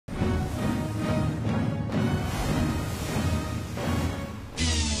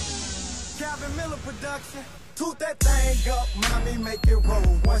production. Toot that thing up, mommy, make it roll.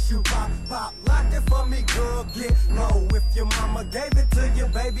 Once you pop, lock it for me, girl, get low. If your mama gave it to you,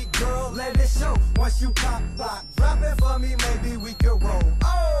 baby girl, let it show. Once you pop, drop it for me, maybe we can roll.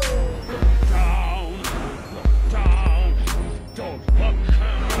 Oh! Down, look down, don't look me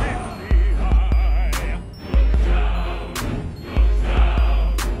high. Look down,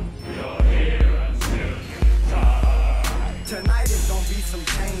 you're here until you die. Tonight is gonna be some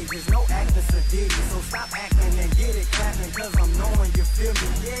changes, no acting sadistic, so stop acting and get it clapping, cause I'm knowing you feel me.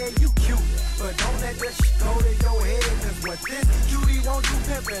 Yeah, you cute, but don't let that shit go to your head, cause what this cutie won't do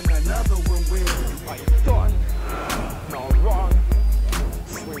pimpin', another one will. Are you done? No wrong.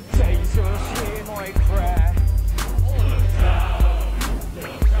 Sweet Jesus, hear my cry. Look down,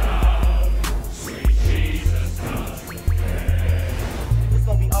 sweet Jesus does repair. It's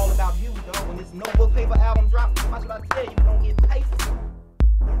gonna be all about you, though. When this notebook paper album drops, watch what I tell you, you're gonna get paid.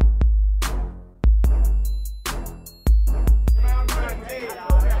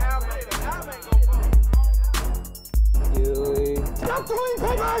 Huey. Stop throwing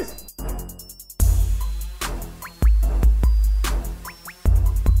papers!